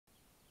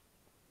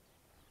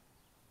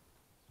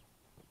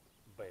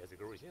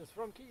greetings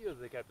from Kyiv,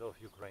 the capital of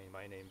Ukraine.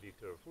 My name is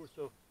Viktor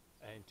Fursov,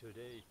 and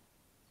today,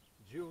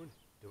 June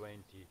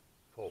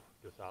 24th,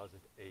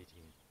 2018.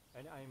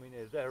 And I'm in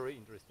a very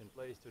interesting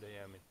place. Today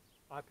I'm in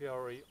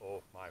apiary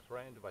of my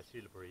friend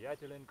Vasil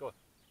Priatelenko.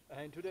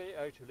 And today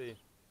actually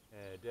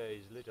day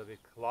is a little bit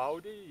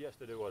cloudy.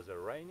 Yesterday was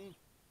raining,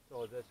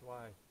 so that's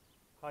why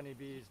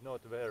honeybee is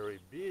not very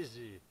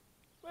busy.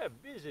 We're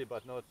busy,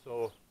 but not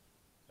so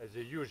as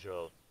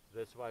usual.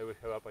 That's why we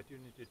have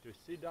opportunity to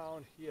sit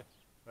down here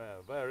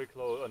very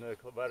close, on a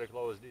very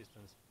close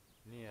distance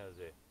near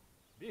the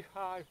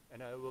beehive,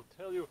 and I will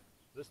tell you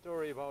the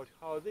story about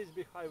how this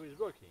beehive is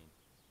working.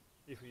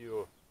 If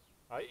you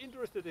are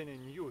interested in a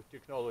new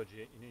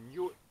technology, in a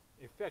new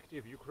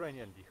effective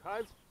Ukrainian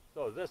beehives,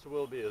 so this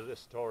will be the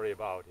story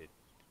about it.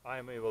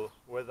 I'm able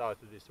without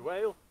this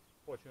whale.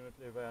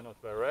 Fortunately, they are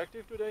not very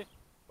active today,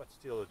 but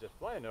still just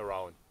flying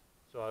around.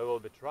 So I will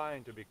be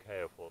trying to be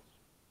careful.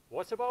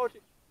 What's about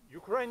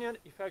Ukrainian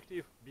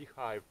effective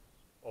beehive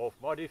of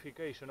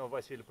modification of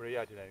Vasil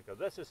Priatelenko?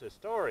 This is a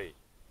story,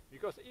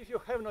 because if you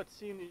have not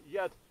seen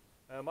yet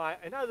my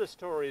another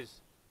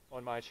stories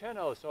on my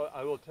channel, so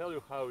I will tell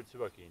you how it's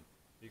working.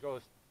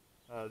 Because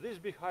this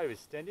beehive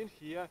is standing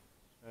here,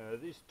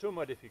 these two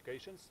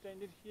modifications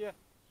standing here,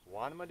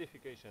 one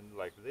modification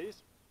like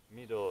this,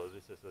 middle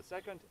this is the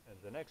second, and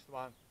the next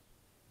one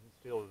is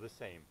still the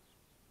same.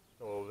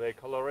 So they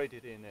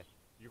colorated in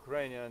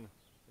Ukrainian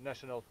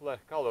national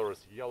flag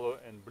colors, yellow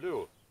and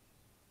blue.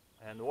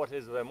 And what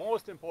is the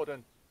most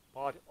important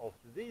part of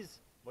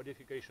this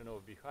modification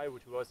of beehive,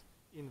 which was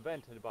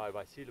invented by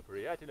Vasil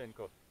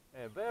Priatelenko,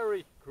 a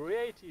very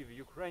creative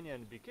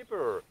Ukrainian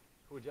beekeeper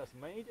who just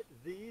made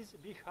these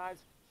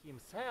beehives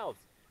himself,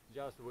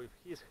 just with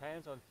his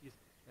hands on his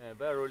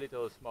very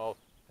little small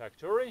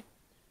factory.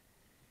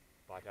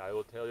 But I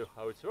will tell you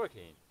how it's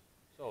working.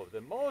 So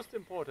the most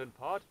important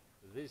part,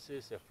 this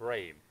is a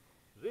frame.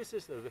 This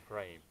is the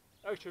frame.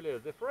 Actually,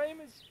 the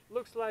frame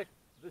looks like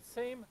the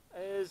same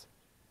as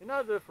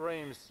another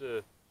frames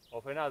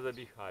of another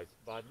beehive,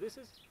 but this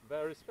is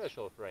very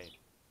special frame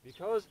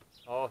because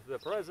of the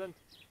presence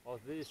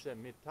of this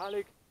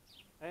metallic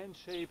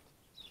N-shaped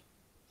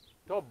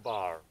top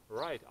bar.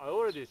 Right, I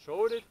already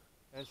showed it,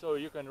 and so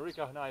you can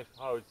recognize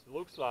how it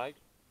looks like.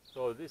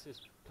 So this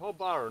is top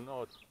bar,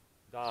 not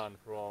done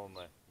from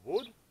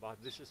wood, but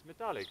this is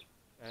metallic,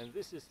 and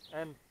this is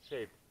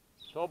N-shaped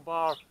top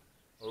bar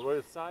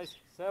with size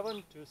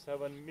 7 to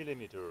 7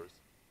 millimeters.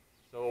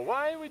 So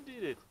why we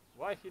did it?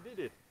 Why he did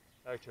it?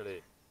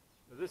 Actually,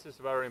 this is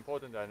very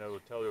important, and I will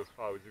tell you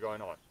how it's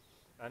going on.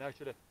 And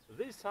actually,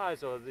 this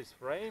size of this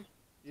frame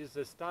is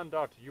the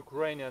standard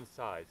Ukrainian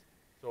size.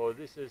 So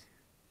this is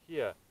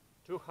here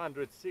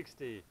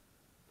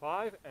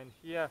 265, and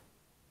here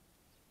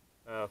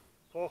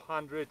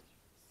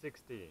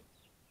 460,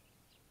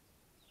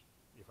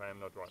 if I am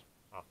not wrong,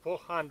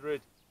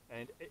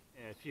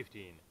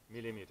 415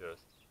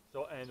 millimeters.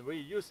 So, and we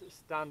use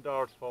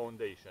standard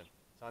foundation,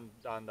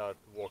 standard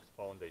wax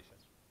foundation.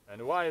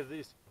 And why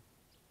this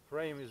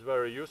frame is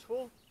very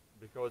useful?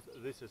 Because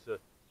this is a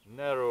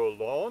narrow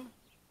lawn.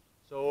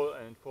 So,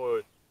 and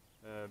for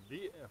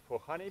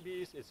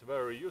honeybees, it's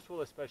very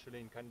useful, especially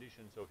in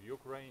conditions of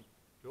Ukraine,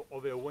 to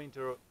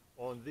overwinter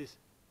on this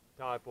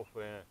type of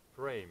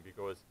frame.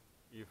 Because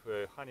if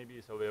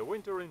honeybees are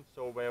overwintering,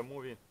 so we're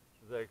moving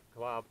the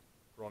club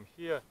from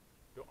here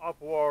to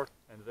upward,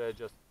 and they're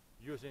just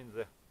using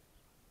the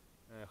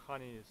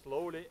honey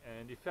slowly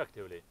and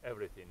effectively,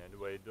 everything, and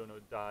we do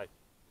not die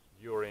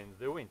during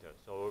the winter.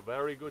 So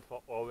very good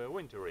for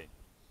overwintering.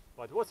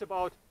 But what's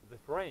about the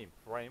frame?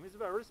 Frame is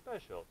very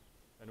special.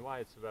 And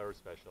why it's very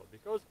special?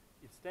 Because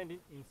it's standing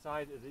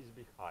inside this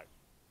beehive,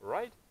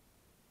 right?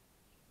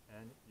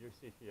 And you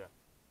see here,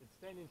 it's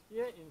standing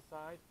here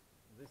inside.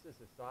 This is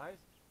the size,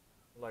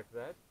 like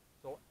that.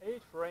 So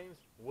 8 frames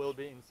will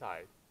be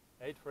inside.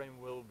 8 frames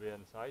will be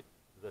inside.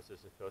 This is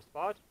the first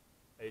part,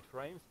 8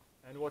 frames.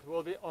 And what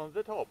will be on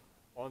the top?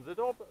 On the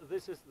top,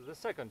 this is the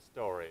second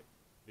story,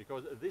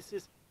 because this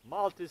is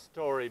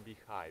multi-story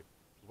beehive.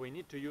 We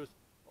need to use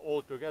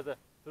altogether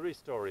 3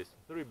 stories,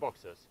 3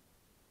 boxes.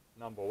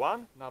 Number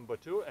 1, number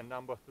 2, and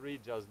number 3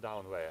 just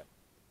down there.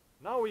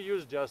 Now we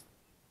use just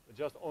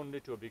only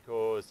 2,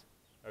 because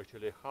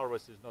actually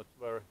harvest is not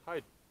very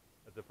high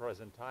at the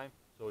present time,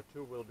 so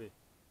 2 will be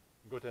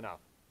good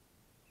enough.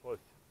 For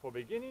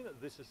beginning,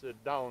 this is a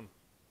down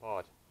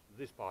part,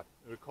 this part.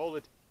 We call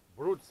it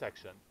brood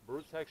section.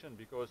 Brood section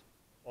because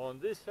on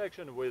this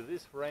section with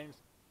these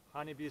frames,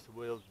 honeybees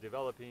will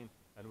developing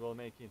and will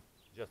making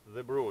just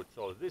the brood.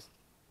 So this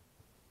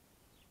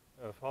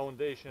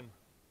foundation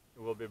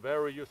will be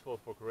very useful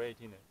for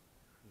creating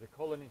the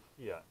colony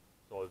here.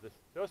 So this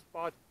first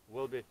part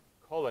will be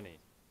colony,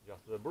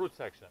 just the brood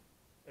section,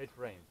 8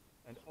 frames.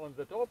 And on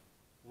the top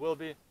will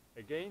be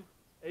again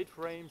 8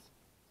 frames,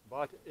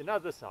 but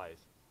another size,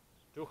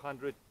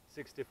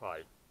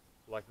 265,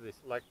 like this,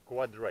 like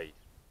quadrated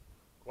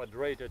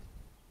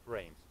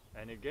frames,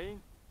 and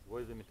again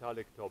with the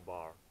metallic top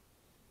bar.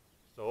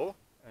 So,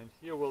 and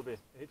here will be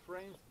 8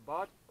 frames,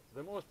 but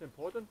the most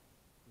important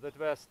that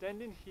we are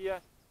standing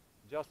here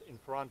just in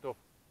front of,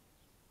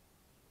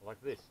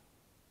 like this.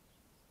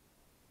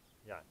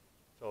 Yeah,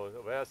 so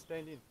they are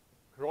standing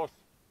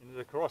in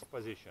the cross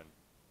position.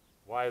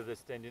 Why are they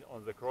standing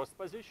on the cross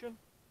position?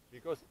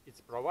 Because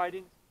it's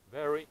providing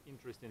very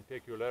interesting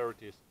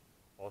peculiarities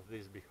of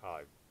this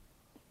beehive.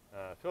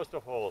 First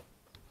of all,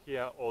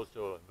 here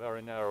also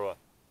very narrow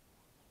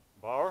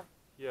bar.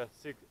 Here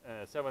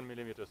 7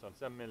 millimeters on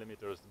 7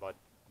 millimeters, but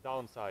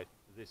downside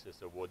this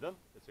is a wooden.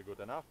 It's a good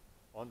enough.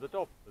 On the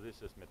top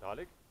this is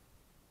metallic,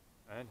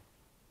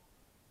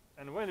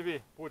 and when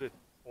we put it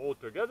all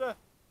together,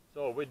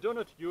 so we do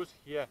not use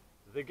here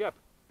the gap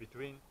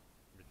between.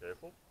 Be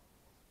careful.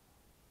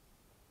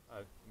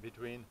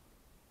 Between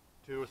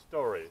two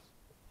stories.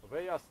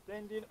 They are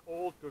standing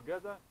all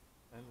together,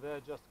 and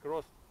they're just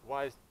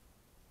crosswise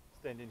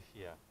standing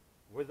here,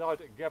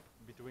 without a gap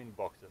between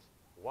boxes.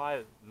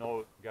 Why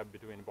no gap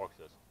between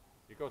boxes?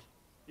 Because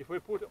if we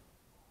put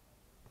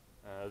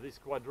these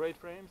quadrate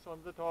frames on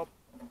the top,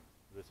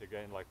 this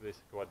again like this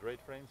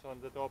quadrate frames on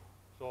the top,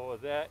 so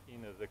they're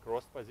in the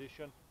cross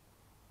position,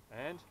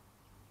 and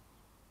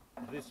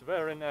this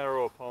very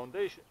narrow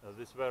foundation,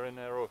 this very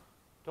narrow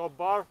top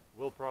bar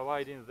will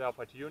provide in the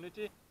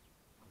opportunity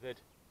that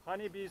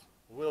honeybees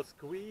will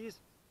squeeze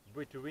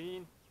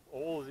between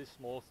all these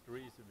small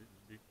trees,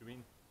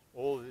 between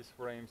all these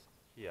frames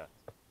here.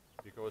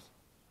 Because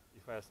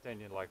if I am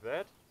standing like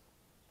that,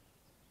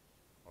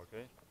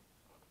 okay,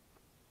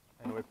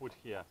 and we put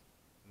here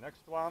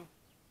next one,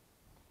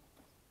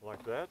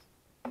 like that,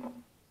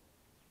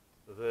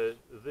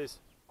 this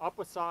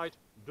upper side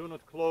do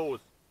not close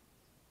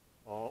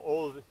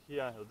all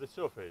the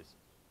surface,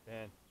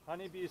 and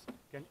honeybees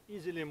can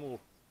easily move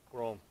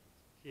from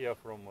here,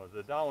 from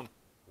the down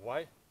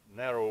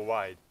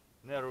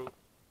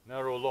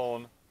narrow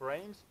long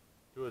frames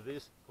to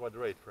these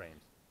quadrate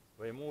frames.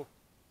 They move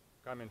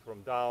coming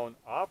from down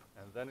up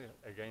and then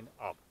again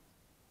up.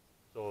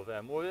 So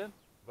they're moving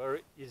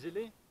very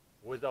easily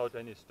without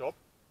any stop.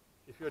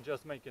 If you're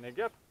just making a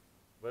gap,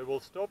 they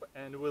will stop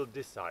and will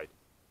decide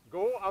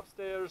go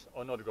upstairs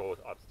or not go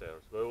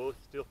upstairs. They will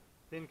still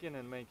thinking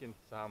and making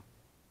some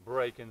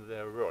break in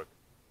their work.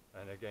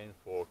 And again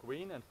for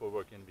queen and for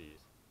working bees.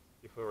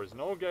 If there is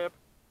no gap,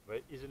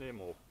 they easily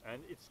move,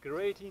 and it's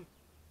creating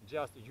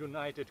just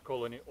united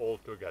colony all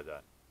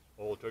together.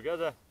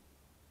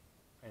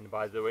 And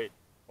by the way,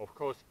 of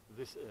course,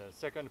 this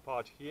second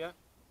part here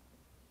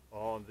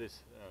on this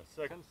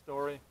second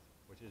story,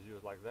 which is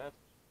used like that,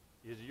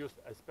 is used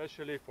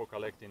especially for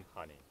collecting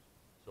honey.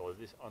 So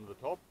this on the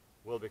top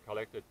will be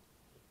collected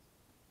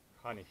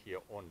honey here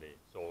only.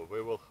 So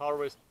we will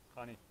harvest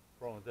honey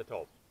from the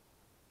top.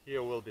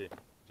 Here will be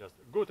just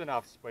good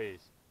enough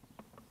space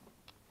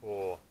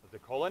for the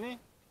colony,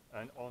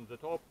 and on the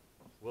top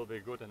will be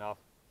good enough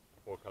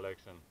for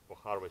collection, for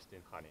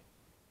harvesting honey.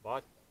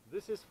 But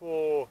this is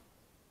for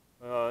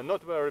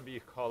not very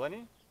big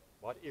colony,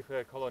 but if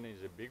a colony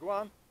is a big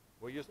one,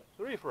 we use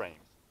 3 frames.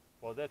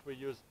 For that we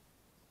use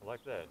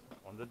like that.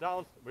 On the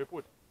downs we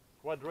put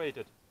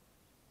quadrate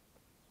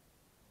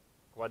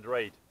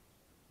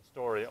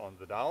story on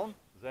the down,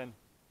 then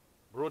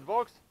brood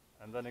box,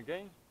 and then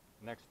again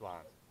next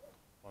one.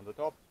 On the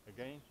top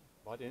again,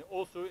 but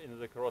also in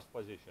the cross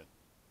position.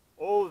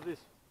 All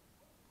these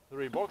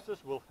 3 boxes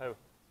will have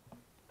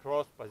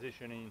cross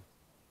positioning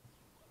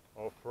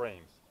of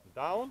frames,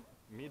 down,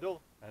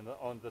 middle, and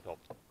on the top.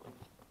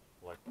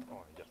 Like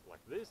just like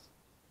this,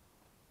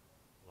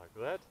 like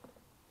that,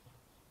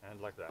 and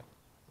like that.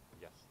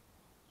 Yes.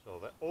 So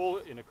they're all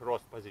in a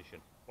cross position.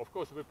 Of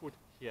course, we put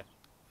here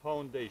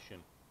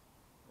foundation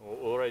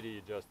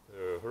already just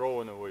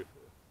grown with,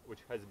 which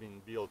has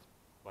been built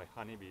by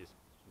honeybees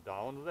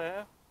down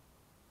there,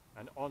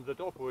 and on the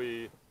top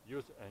we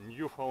use a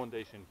new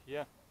foundation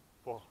here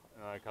for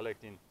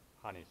collecting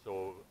honey.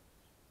 So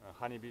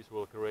honeybees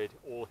will create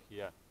all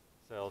here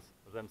cells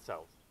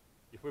themselves.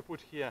 If we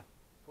put here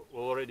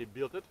already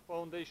built it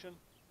foundation,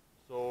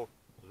 so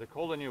the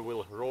colony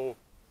will grow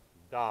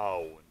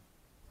down.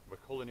 The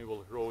colony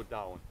will grow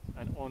down,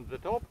 and on the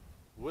top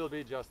will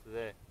be just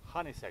the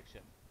honey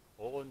section,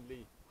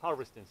 only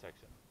harvesting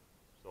section.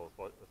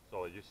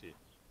 So you see,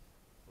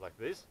 like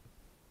this.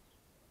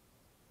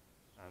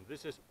 And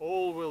this is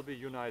all will be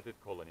united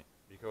colony,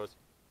 because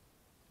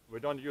we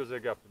don't use a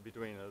gap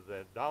between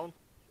the down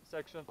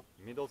section,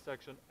 middle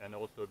section, and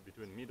also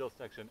between middle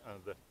section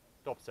and the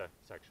top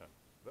section.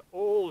 But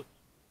all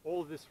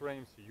these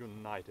frames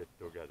united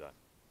together.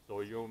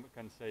 So you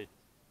can say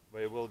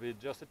they will be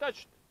just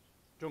attached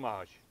too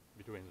much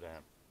between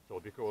them. So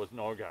because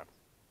no gap,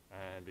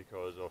 and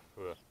because of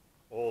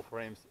all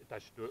frames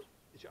attached to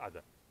each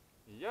other.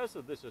 Yes,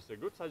 this is a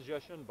good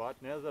suggestion, but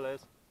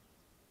nevertheless,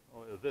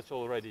 this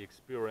already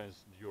experienced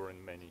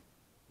during many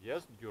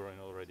years, during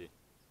already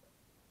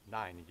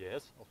 9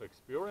 years of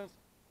experience.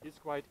 It's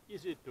quite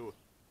easy to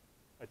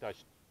attach,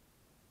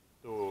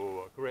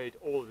 to create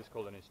all these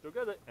colonies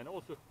together, and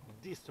also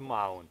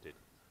dismount it.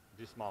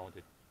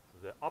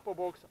 The upper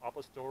box,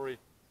 upper story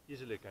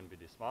easily can be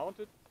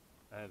dismounted,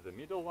 and the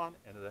middle one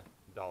and the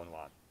down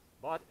one.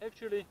 But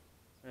actually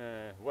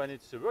when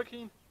it's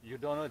working, you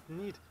do not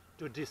need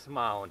to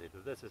dismount it.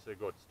 This is a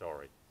good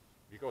story,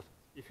 because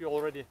if you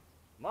already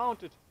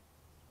mounted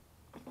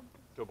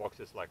two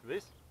boxes like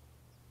this,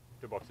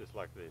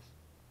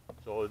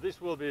 so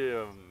this will be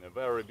a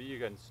very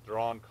big and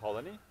strong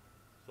colony.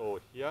 So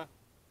here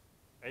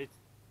 8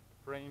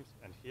 frames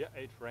and here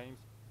 8 frames,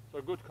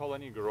 so good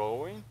colony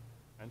growing,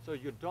 and so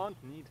you don't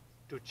need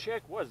to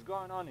check what's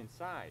going on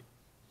inside.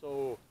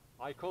 So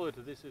I call it,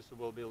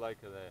 will be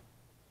like the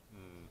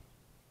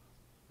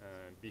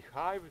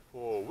beehive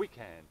for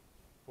weekend.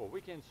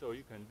 So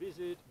you can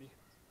visit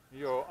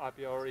your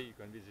apiary, you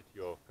can visit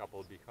your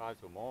couple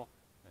beehives or more,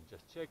 and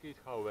just check it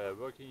how we're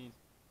working.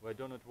 We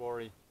do not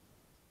worry,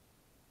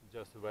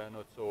 just we're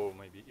not so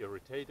maybe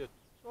irritated.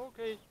 So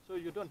okay, so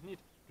you don't need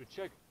to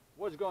check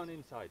what's going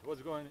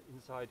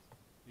inside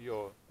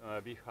your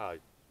beehive.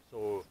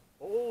 So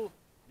all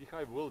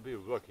beehive will be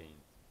working.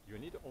 You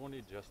need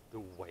only just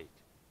to wait,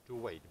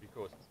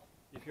 because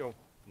if you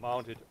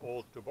mounted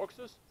all 2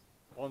 boxes,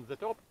 on the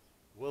top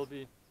will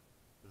be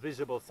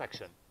visible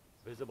section,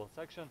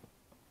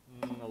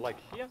 like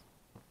here.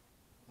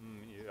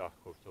 Yeah,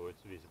 so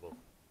it's visible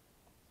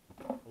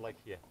like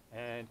here,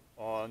 and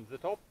on the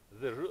top,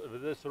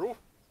 this roof,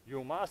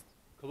 you must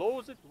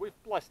close it with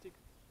plastic,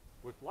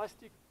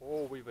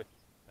 or with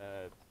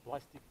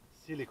plastic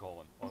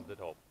silicone on the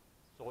top.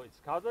 So it's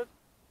covered,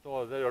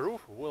 so the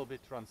roof will be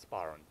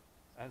transparent,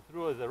 and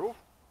through the roof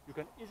you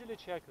can easily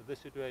check the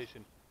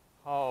situation,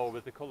 how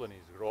the colony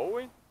is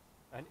growing,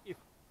 and if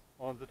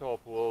on the top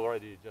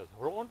already just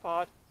grown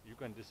part, you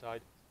can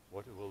decide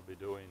what you will be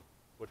doing,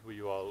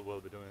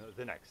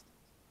 the next.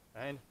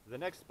 And the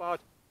next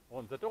part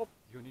on the top,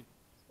 you need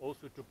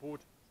also to put,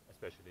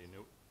 especially in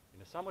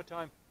the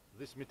summertime,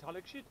 this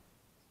metallic sheet,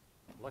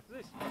 like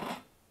this.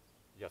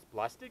 Just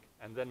plastic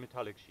and then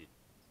metallic sheet,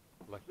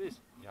 like this.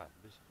 Yeah,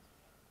 this.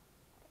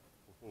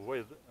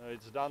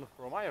 It's done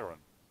from iron,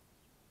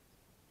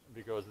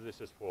 because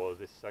this is for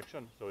this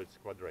section, so it's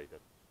quadrated.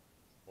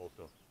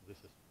 Also, this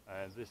is,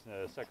 and this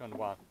second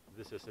one,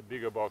 this is a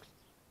bigger box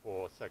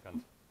for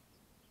second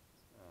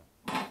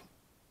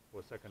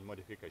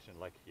modification,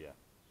 like here.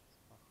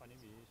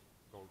 Honeybees,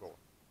 go.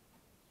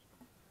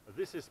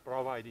 This is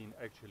providing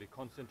actually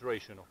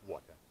concentration of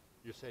water.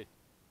 You say,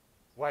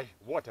 why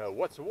water?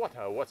 What's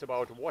water? What's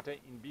about water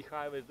in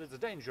beehive? That's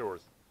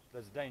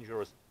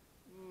dangerous.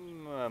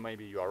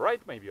 Maybe you are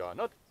right, maybe you are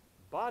not.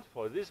 But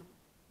for this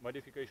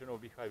modification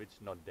of beehive,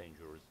 it's not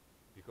dangerous,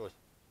 because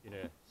in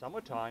a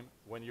summertime,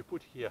 when you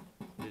put here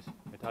this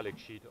metallic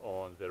sheet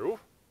on the roof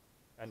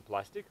and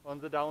plastic on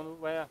the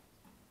downware,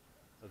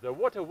 the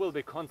water will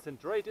be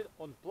concentrated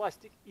on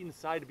plastic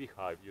inside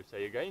beehive. You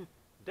say again,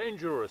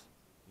 dangerous.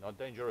 Not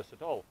dangerous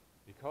at all,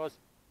 because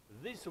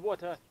this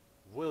water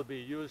will be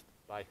used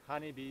by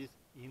honeybees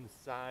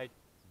inside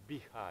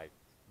beehive.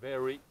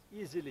 Very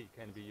easily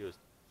can be used.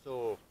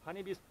 So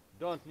honeybees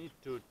don't need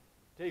to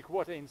take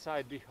water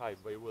inside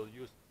beehive. They will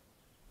use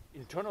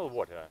internal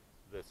water.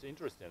 That's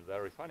interesting,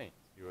 very funny,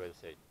 you will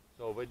say.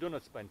 So we do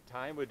not spend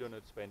time, we do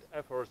not spend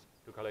efforts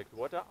to collect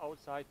water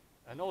outside,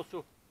 and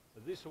also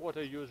this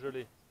water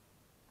usually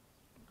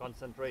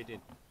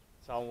concentrated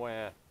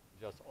somewhere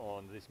just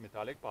on these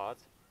metallic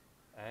parts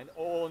and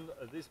on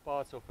these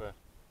parts of a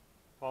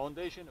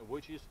foundation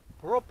which is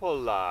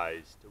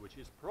propolised,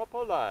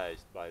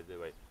 by the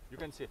way. You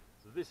can see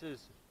this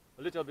is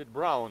a little bit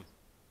brown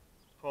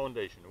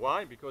foundation.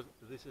 Why? Because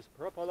this is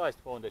propolised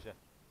foundation,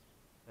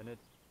 and it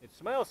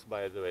smells,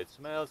 by the way, it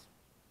smells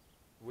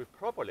with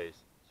propolis,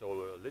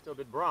 so a little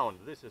bit brown.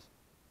 This is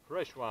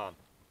fresh one,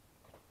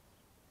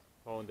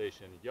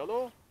 foundation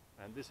yellow,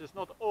 and this is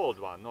not old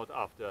one, not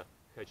after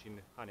hatching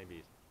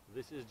honeybees.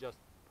 This is just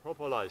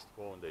propolised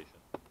foundation.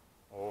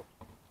 Or,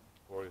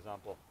 for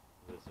example,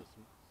 this is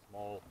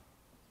small,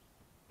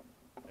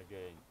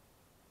 again,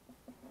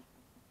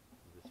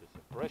 this is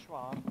a fresh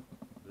one,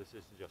 this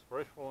is just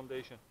fresh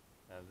foundation,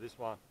 and this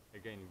one,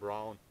 again,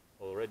 brown,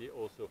 already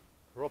also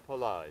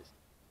propolised,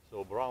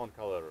 so brown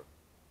color.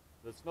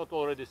 That's not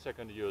already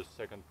second use,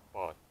 second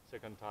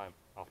time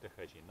after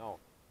hatching. No,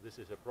 this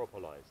is a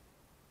propolised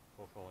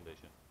for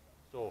foundation.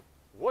 So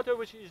water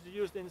which is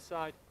used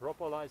inside,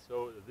 propolised,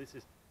 so this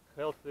is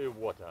healthy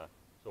water.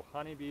 So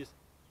honeybees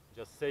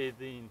just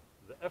saving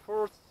the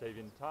efforts,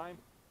 saving time,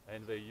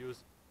 and they use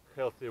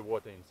healthy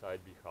water inside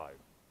beehive.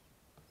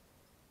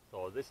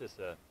 So this is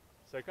a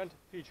second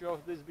feature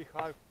of this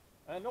beehive.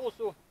 And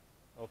also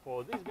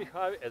for this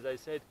beehive, as I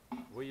said,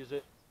 we use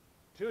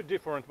 2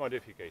 different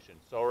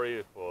modifications.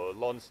 Sorry for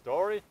long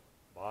story,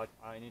 but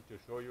I need to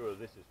show you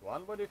this is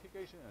one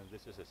modification and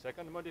this is a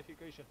second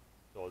modification.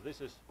 So this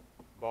is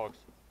box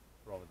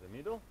from the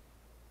middle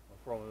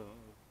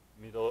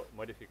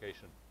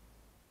modification.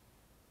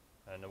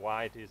 And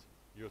why it is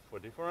used for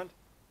different?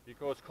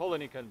 Because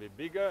colony can be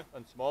bigger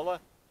and smaller,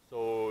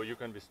 so you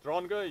can be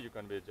stronger, you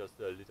can be just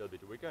a little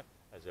bit weaker.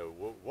 As a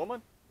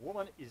woman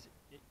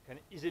can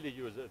easily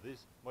use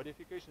this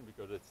modification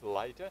because it's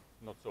lighter,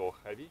 not so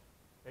heavy.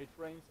 8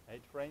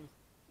 frames,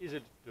 easy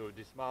to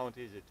dismount,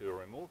 easy to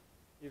remove.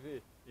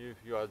 If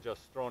you are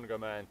just stronger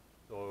man,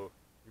 so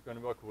You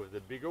can work with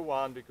the bigger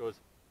one because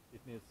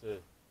it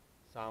needs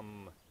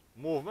some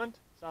movement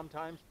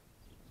sometimes.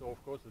 So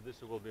of course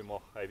this will be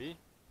more heavy,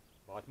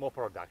 but more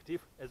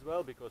productive as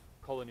well, because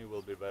colony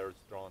will be very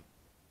strong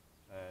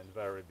and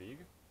very big.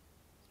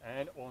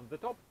 And on the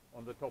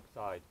top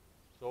side,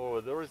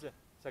 so there is a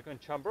second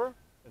chamber,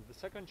 and the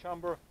second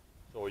chamber,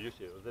 so you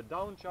see the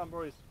down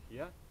chamber is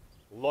here,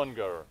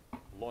 longer.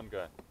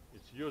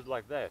 It's used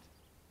like that.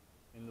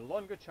 In the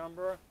longer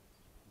chamber,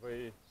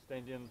 we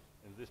stand in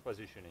this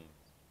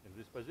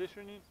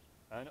positioning,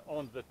 and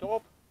on the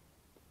top,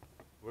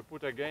 we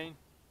put again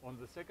on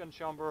the second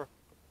chamber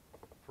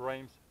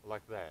frames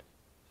like that.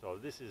 So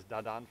this is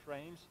Dadan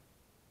frames,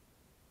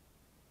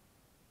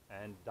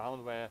 and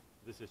down there,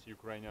 this is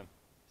Ukrainian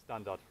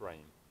standard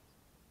frame.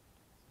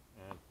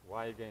 And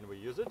why again we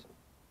use it?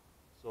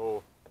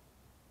 So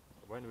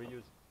when we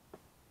use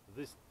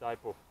this type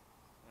of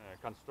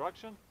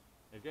construction,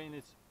 again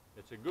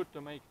it's a good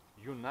to make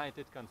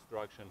united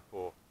construction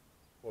for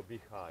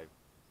beehive.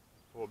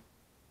 For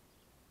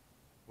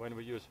when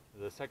we use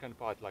the second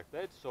part like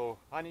that, so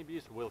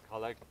honeybees will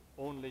collect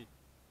only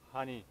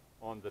honey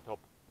on the top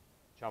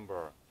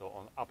chamber. So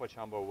on upper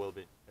chamber will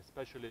be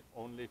especially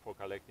only for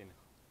collecting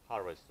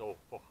harvest, so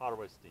for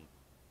harvesting.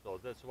 So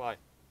that's why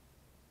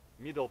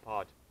middle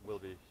part will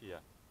be here.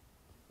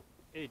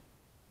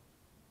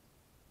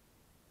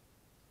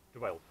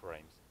 12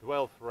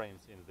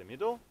 frames in the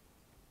middle,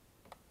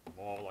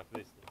 more like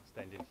this,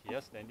 standing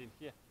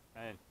here,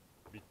 and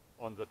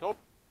on the top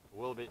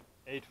will be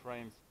 8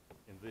 frames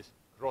in this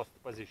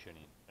crossed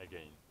positioning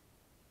again.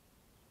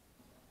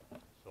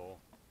 So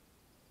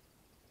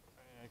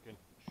I can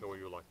show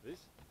you like this.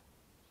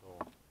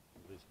 So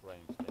this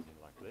frame standing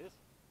like this,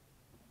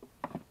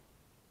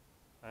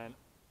 and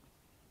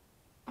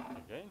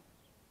again,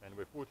 and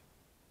we put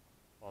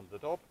on the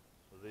top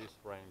these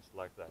frames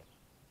like that.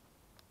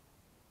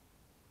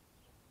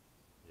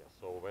 Yeah,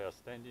 so we are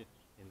standing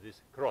in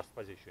this cross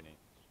positioning,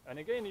 and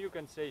again you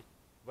can say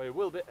they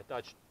will be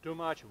attached too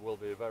much, will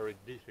be very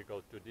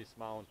difficult to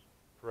dismount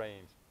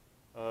frames.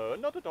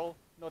 Not at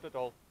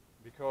all,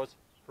 because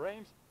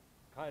frames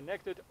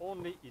connected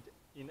only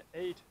in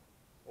 8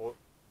 or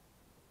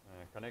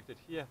connected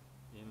here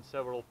in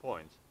several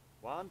points.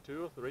 1,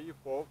 2, 3,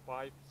 4,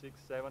 5, 6,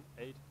 7,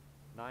 8,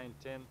 9,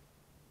 10,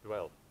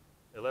 12,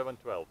 11,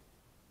 12.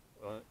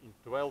 In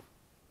 12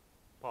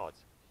 parts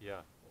here,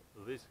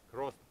 these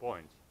crossed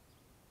points.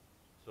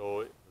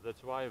 So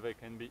that's why they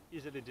can be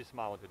easily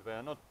dismounted. They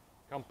are not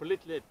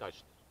completely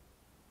attached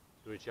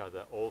to each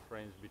other, all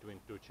frames between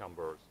 2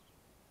 chambers.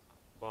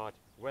 But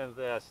when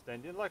they are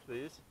standing like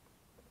this,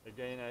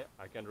 again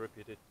I can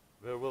repeat it,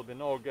 there will be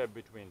no gap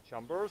between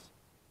chambers,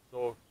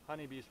 so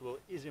honeybees will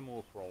easily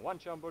move from one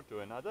chamber to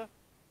another,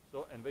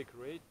 so and they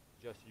create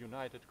just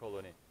united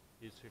colony.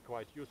 It's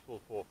quite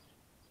useful for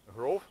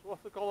growth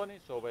of the colony,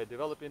 so they're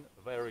developing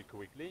very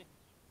quickly,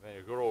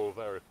 they grow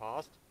very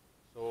fast,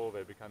 so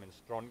they're becoming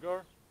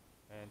stronger,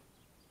 and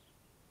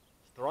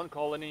strong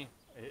colony,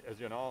 as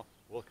you know,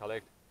 will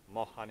collect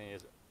more honey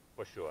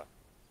for sure.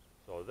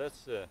 So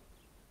that's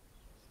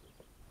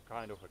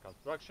kind of a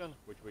construction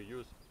which we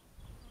use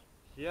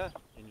here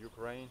in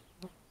Ukraine,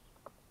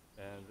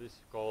 and this is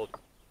called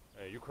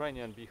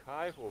Ukrainian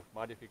beehive, of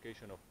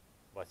modification of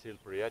Vasil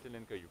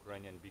Priatelenko,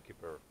 Ukrainian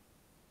beekeeper.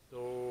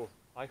 So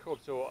I hope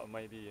so.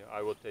 Maybe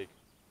I will take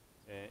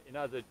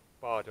another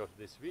part of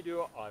this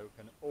video. I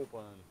can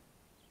open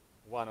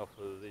one of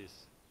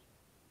these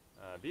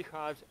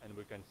beehives and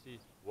we can see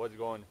what's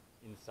going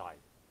inside.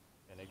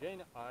 And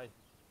again I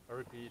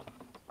repeat,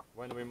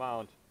 when we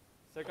mount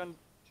second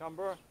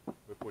chamber,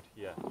 we put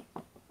here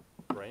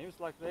frames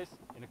like this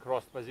in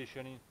cross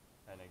positioning,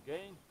 and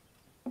again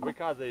we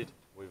cover it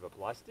with a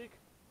plastic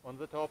on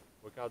the top,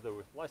 we cover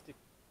with plastic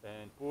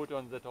and put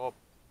on the top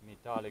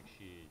metallic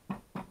sheet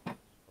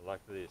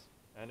like this.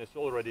 And it's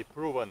already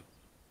proven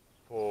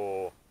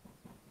for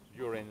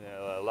during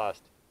the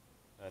last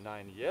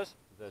 9 years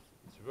that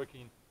it's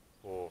working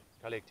for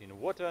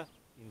collecting water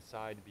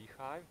inside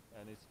beehive,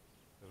 and it's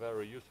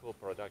very useful,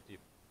 productive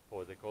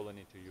for the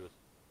colony to use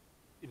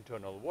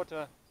internal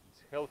water.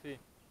 It's healthy,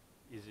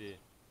 easy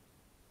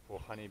for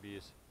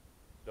honeybees,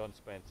 don't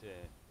spend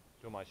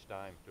too much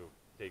time to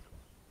take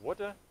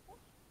water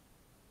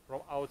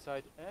from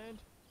outside, and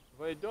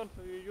they don't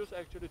use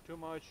actually too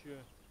much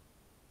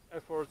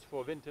efforts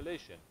for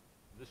ventilation.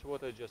 This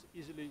water just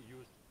easily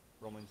used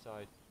from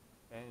inside,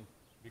 and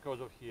because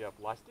of here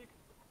plastic,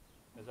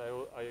 as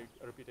I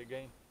repeat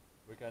again,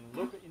 we can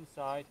look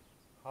inside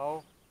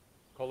how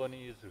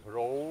colony is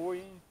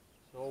growing.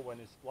 So when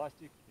it's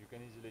plastic, you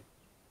can easily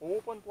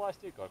open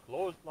plastic or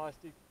close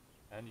plastic,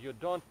 and you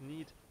don't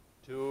need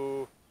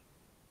to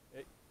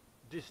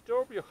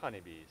disturb your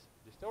honeybees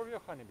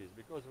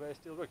because they're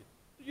still working.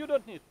 You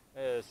don't need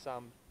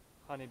some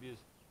honeybees,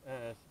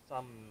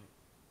 some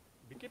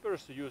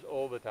beekeepers use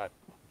all the time.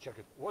 Check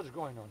it, what's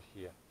going on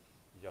here?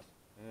 Just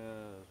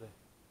the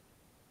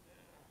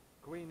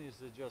queen is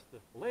just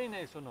laying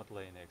eggs or not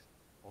laying eggs.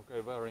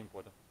 Okay, very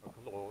important.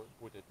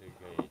 Put it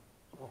again.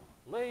 Oh,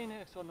 laying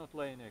eggs or not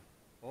laying eggs?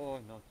 Oh,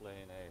 not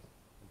laying eggs.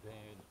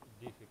 Then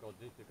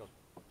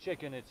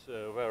checking it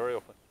very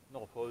often.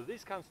 No, for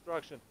this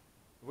construction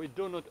we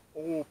do not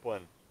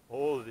open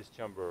all these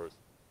chambers.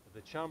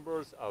 The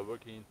chambers are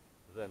working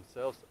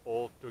themselves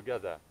all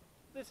together.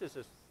 This is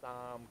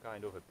some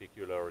kind of a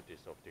peculiarities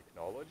of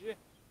technology.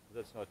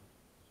 That's not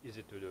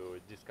easy to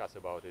discuss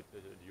about it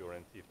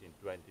during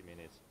 15-20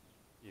 minutes.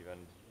 Even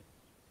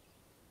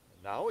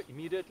now,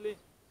 immediately,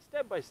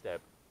 step by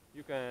step,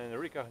 you can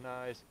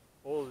recognize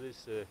all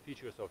these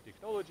features of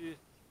technology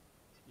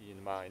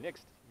in my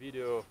next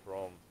video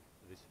from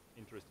this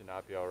interesting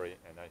apiary,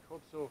 and I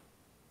hope so.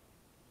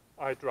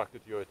 I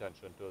attracted your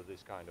attention to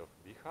this kind of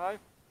beehive,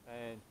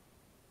 and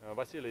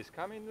Vasily is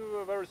coming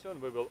very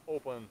soon. We will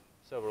open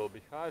several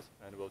beehives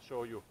and we'll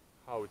show you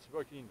how it's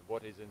working,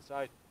 what is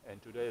inside.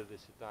 And today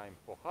this is time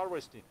for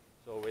harvesting,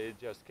 so we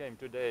just came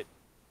today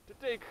to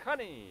take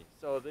honey.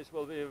 So this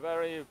will be a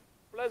very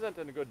pleasant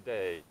and good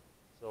day.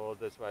 So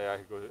that's why I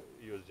go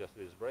use just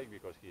this break,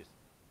 because he's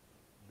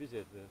busy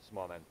at this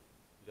moment.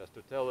 Just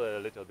to tell a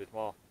little bit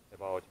more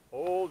about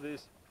all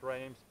these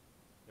frames,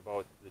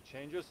 about the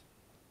changes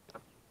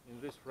in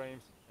these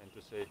frames, and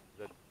to say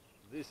that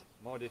this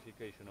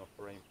modification of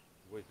frame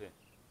with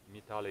a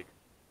metallic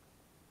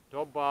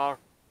top bar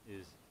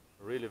is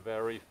really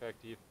very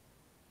effective.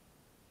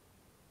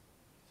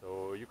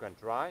 So you can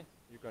try,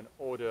 you can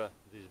order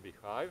this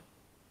beehive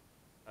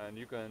and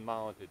you can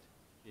mount it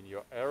in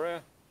your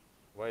area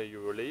where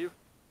you live.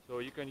 So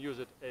you can use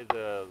it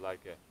either like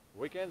a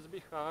weekends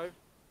beehive,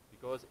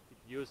 because it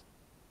uses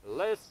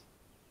less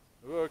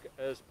work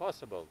as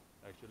possible.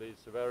 Actually,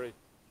 it's very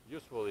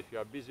useful if you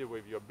are busy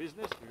with your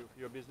business.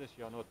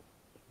 You are not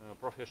a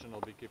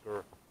professional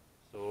beekeeper,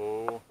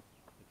 so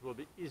it will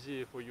be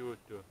easy for you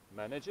to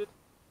manage it.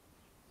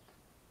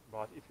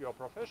 But if you are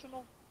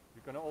professional,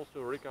 you can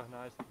also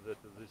recognize that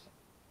this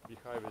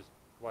beehive is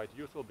quite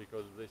useful,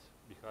 because this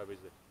beehive is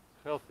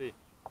healthy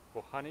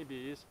for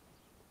honeybees,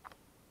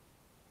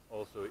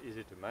 also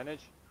easy to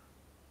manage,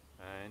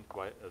 and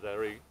quite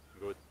very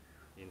good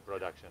in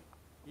production.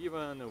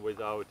 Even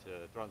without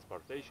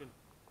transportation,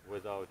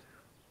 without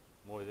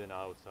moving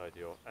outside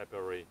your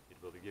apiary, it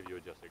will give you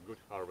just a good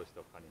harvest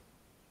of honey.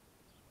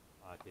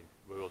 I think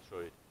we will show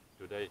it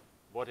today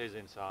what is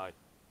inside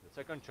the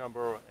second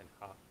chamber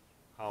and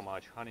how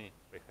much honey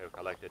we have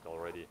collected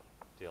already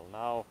till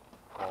now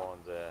on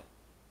the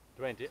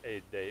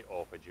 28th day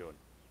of June.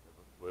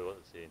 We will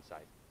see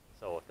inside.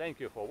 So thank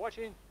you for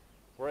watching.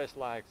 Press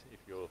likes if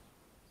you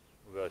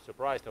were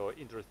surprised or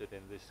interested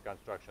in this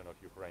construction of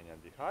Ukrainian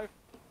beehive,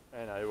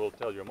 and I will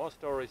tell you more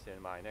stories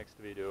in my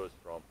next videos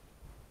from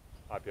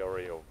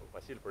apiary of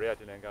Vasily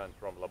Pryatelenko and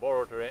from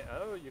laboratory.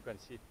 You can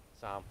see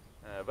some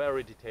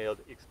very detailed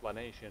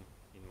explanation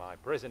in my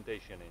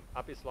presentation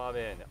in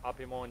Apislavia and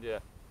Apimondia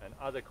and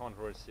other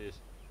conferences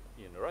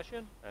in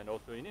Russian and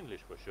also in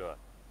English for sure,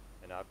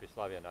 in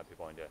Apislavia and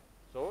Apimondia.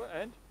 So,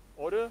 and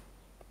order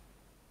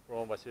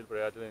from Vasily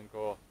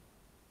Pryatelenko.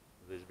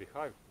 This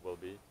beehive will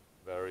be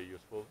very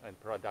useful and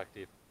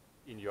productive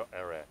in your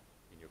area,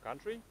 in your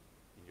country,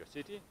 in your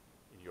city,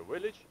 in your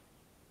village,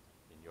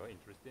 in your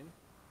interesting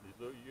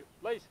little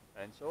place.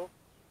 And so,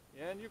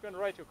 and you can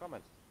write your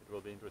comments. It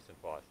will be interesting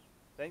for us.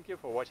 Thank you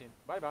for watching.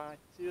 Bye bye.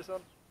 See you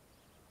soon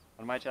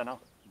on my channel.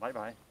 Bye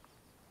bye.